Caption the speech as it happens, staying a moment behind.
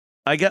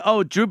I get.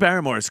 Oh, Drew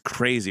Barrymore is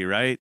crazy,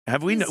 right?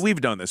 Have we?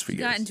 We've known this for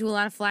years. Got into a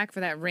lot of flack for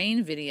that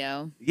rain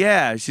video.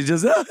 Yeah, she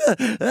just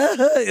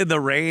in the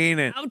rain.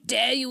 And how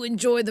dare you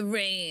enjoy the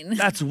rain?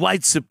 That's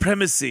white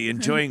supremacy,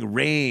 enjoying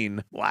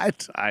rain.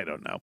 What? I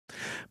don't know.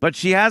 But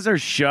she has her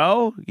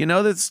show. You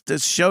know this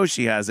show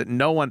she has it.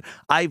 No one.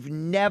 I've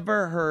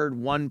never heard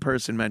one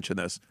person mention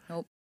this.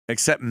 Nope.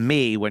 Except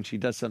me when she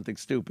does something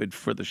stupid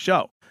for the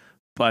show.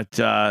 But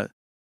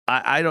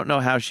I don't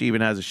know how she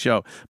even has a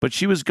show. But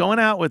she was going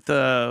out with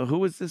who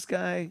was this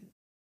guy?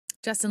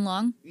 Justin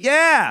Long?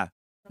 Yeah.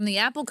 From the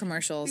Apple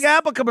commercials. The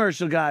Apple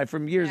commercial guy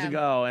from years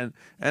ago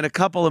and a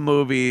couple of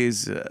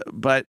movies.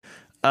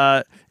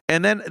 And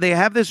then they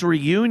have this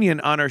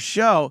reunion on her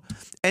show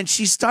and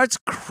she starts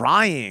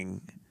crying.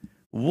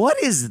 What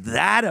is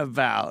that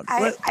about?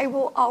 I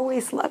will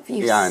always love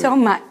you so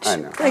much. I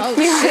know. Like, oh,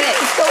 shit.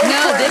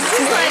 No, this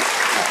is like...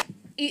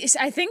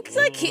 I think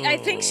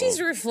she's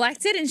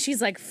reflected and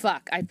she's like,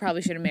 fuck, I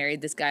probably should have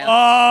married this guy.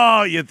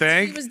 Oh, you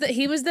think?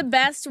 He was the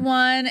best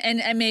one,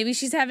 and maybe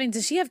she's having.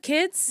 Does she have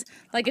kids?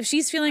 Like, if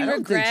she's feeling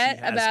regret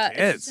about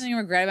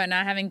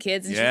not having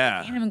kids, and she's looking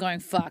at him and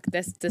going, fuck,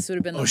 this would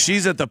have been. Oh,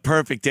 she's at the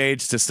perfect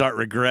age to start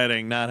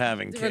regretting not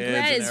having kids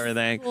and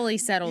everything. Fully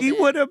settled. He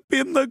would have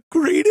been the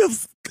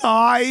greatest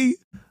guy.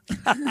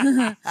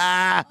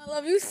 I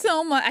love you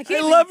so much.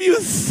 I love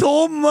you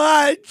so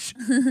much.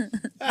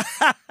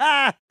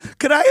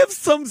 Could I have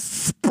some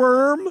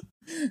sperm?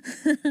 Still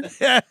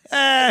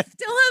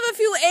have a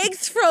few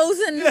eggs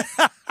frozen. Maybe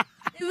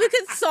we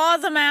could saw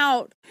them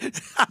out.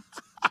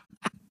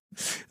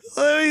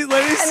 Let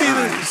me see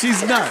this.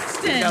 She's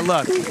nuts. Yeah,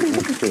 look.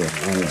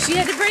 She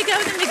had to break up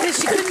with him because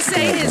she couldn't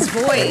say his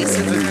voice.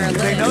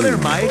 They know their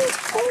mic.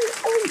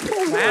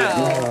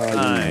 Wow.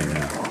 I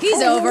know.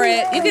 He's over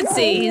it. You can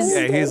see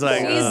he's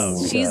like,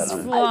 she's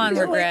full on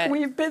regret. Like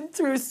we've been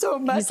through so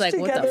much He's like,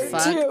 what together the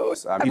fuck? too.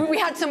 I mean, we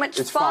had so much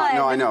fun.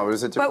 No, I know. It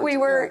was a different. But we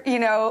were, you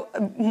know,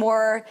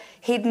 more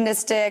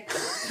hedonistic,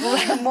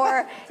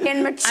 more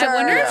immature. I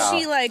wonder if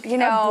she like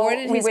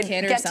aborted his kid or something. We would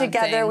get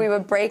together. We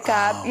would break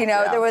up. You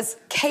know, there was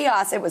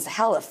chaos. It was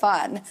hella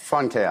fun.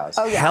 Fun chaos.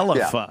 Oh yeah.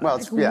 Hella fun. Well,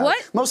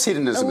 what most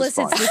hedonism is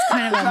fun. elicits this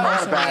kind of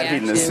emotional Bad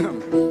reaction?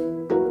 hedonism.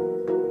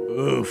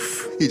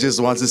 Oof. He just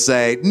wants to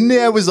say,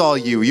 nah, it was all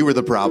you. You were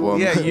the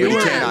problem. Yeah, you were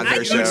on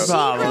their show. She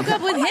broke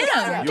up with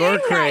him. You're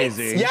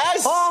crazy.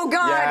 Yes. Oh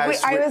God,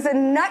 Yes. I was a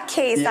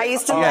nutcase. I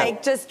used to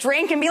like just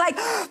drink and be like,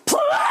 play.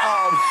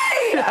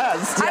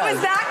 Yes. I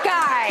was that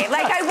guy.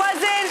 Like I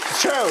wasn't.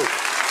 True.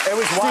 It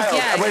was wild.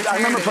 I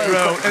remember playing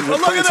with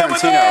Look at that.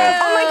 Tarantino.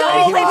 Oh my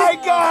God. Oh my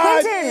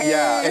God. Quentin.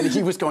 Yeah, and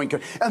he was going.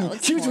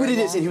 Here's what it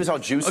is, and he was all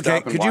juiced up. Okay,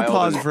 and could you wild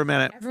pause and- for a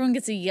minute? Everyone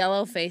gets a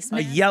yellow face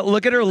mask.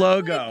 Look at her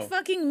logo. Like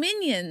fucking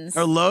minions.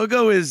 Her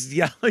logo is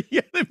yellow.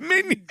 Yeah, the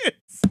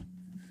minions.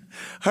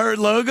 Her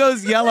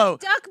logo's yellow.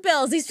 Duck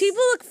bills. These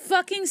people look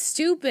fucking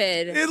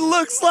stupid. It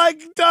looks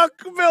like duck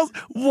bills.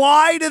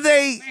 Why do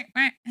they?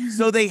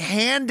 So they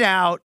hand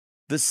out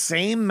the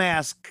same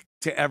mask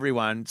to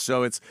everyone,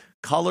 so it's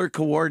color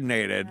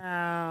coordinated.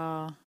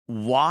 Oh.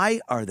 Why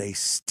are they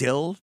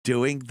still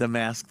doing the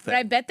mask thing? But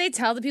I bet they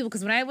tell the people,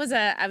 because when I was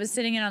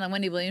sitting in on the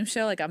Wendy Williams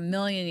show like a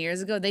million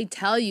years ago, they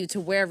tell you to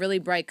wear really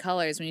bright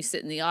colors when you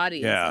sit in the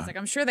audience. Yeah. It's like,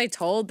 I'm sure they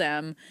told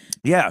them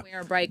Yeah. to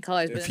wear bright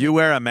colors. If you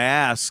wear a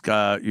mask,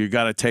 you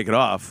got to take it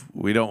off.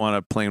 We don't want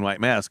a plain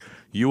white mask.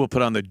 You will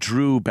put on the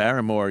Drew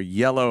Barrymore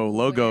yellow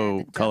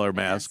logo color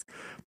mask.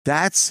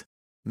 That's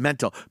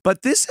mental.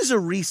 But this is a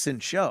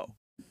recent show.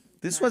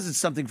 This wasn't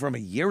something from a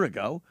year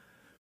ago.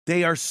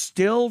 They are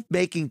still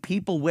making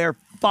people wear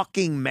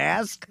fucking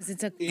masks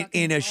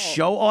in a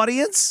show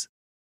audience?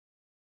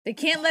 They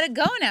can't let it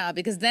go now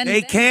because then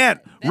they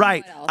can't.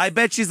 Right. I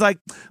bet she's like,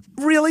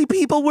 really,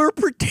 people, we're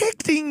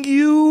protecting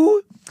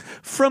you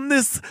from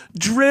this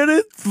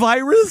dreaded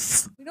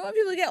virus? We don't want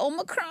people to get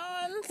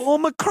Omicron.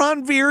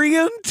 Omicron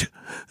variant?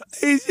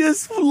 I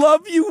just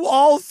love you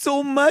all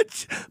so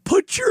much.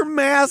 Put your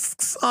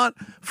masks on.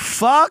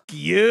 Fuck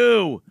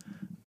you.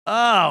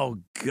 Oh,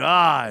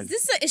 God.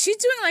 Is she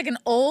doing like an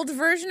old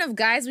version of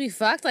Guys We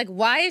Fucked? Like,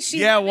 why is she?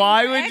 Yeah,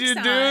 why her would ex you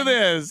on? do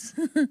this?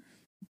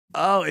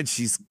 Oh, and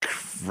she's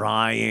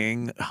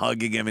crying,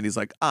 hugging him, and he's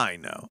like, I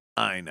know.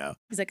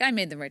 He's like, I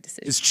made the right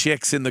decision. His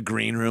chick's in the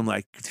green room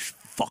like,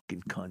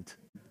 fucking cunt.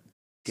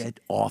 Get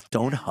off.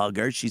 Don't hug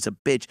her. She's a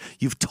bitch.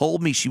 You've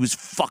told me she was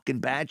fucking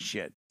bad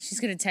shit. She's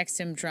going to text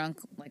him drunk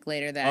like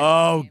later that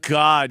Oh,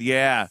 God,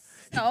 yeah.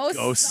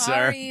 Oh,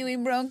 sorry, we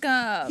broke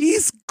up.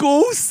 He's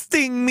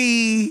ghosting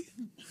me.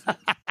 I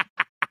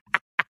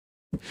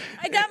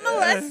got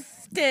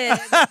molested.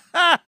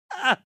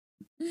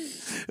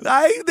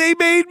 They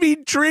made me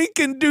drink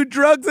and do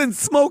drugs and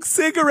smoke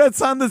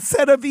cigarettes on the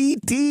set of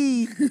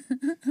E.T.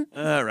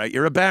 All right,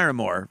 you're a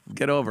Barrymore.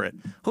 Get over it.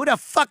 Who the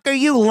fuck are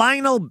you,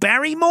 Lionel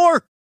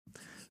Barrymore?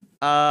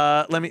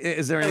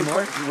 Is there any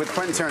more? With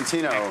Quentin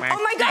Tarantino. Oh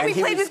my God, we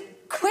played with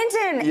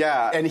Quentin.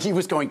 Yeah, and he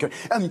was going.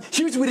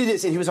 Here's what it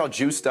is, and he was all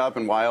juiced up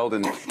and wild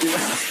and.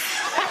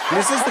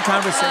 This is the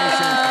conversation.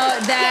 Oh,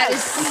 that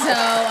is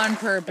so on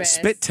purpose.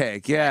 Spit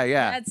take. Yeah.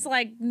 That's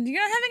like,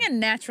 you're not having a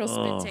natural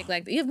spit take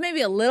like that. You have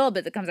maybe a little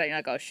bit that comes out, you're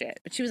like, oh shit.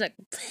 But she was like...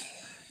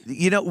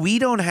 You know, we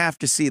don't have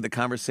to see the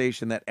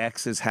conversation that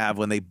exes have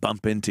when they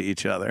bump into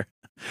each other.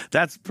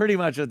 That's pretty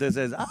much what this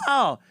is.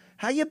 Oh,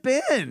 how you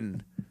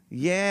been?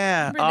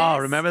 Yeah.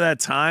 Remember that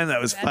time?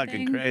 That was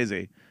fucking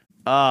crazy.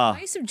 Why are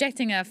you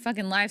subjecting a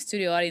fucking live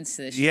studio audience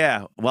to this shit?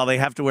 Yeah. Well, they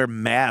have to wear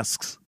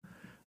masks.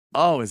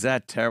 Oh, is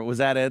that terrible? Was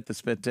that it? The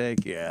spit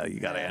take? Yeah, you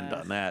got to end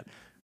on that.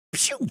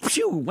 Pew,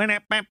 pew,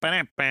 bam, bam,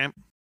 bam, bam.